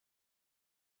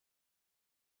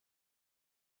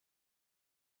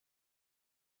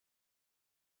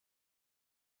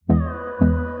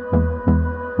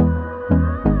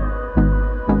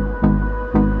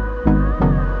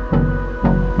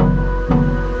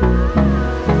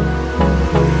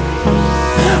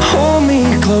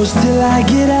close till I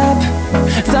get up.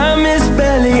 Time is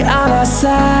barely on our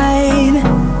side.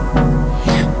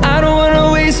 I don't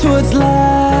wanna waste what's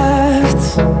left.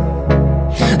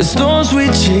 The storms we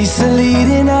chase are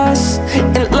leading us,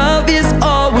 and love is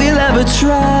all we'll ever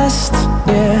trust.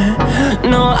 Yeah,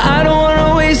 no, I don't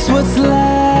wanna waste what's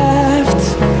left.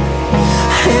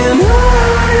 And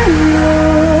on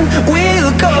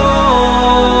we'll go,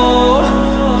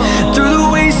 through the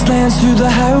wastelands, through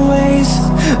the highways,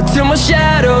 till my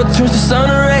shadow turns to sun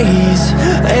rays.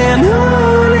 And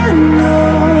on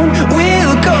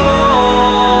we'll go,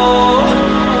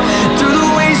 through the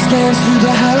wastelands, through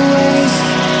the highways,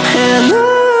 and on.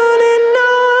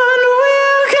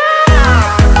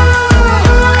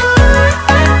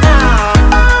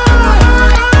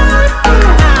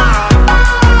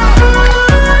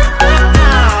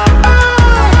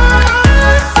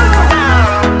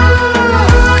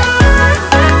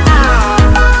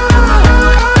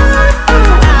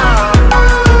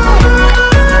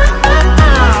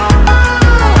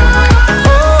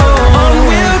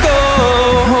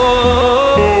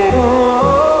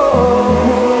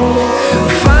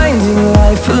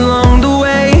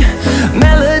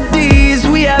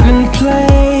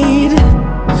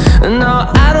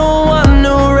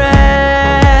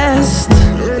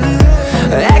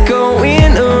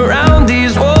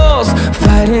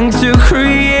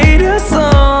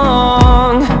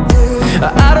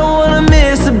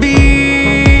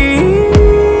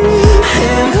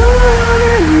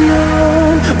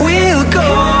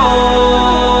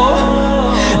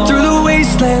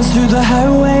 Through the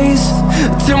highways,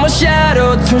 till my shadow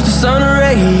turns to sun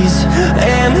rays.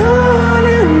 And on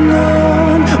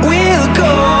we'll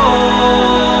go,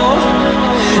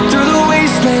 through the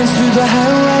wastelands, through the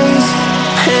highways,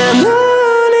 and on.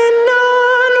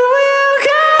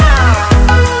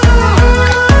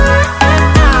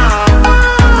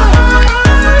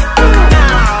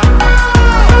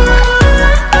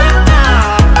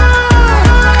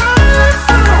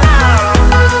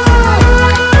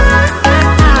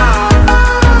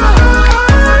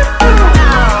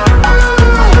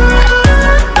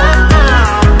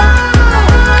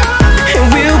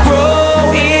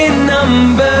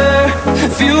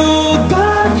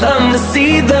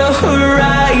 See the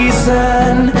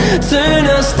horizon turn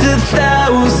us to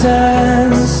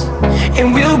thousands, and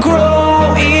we'll grow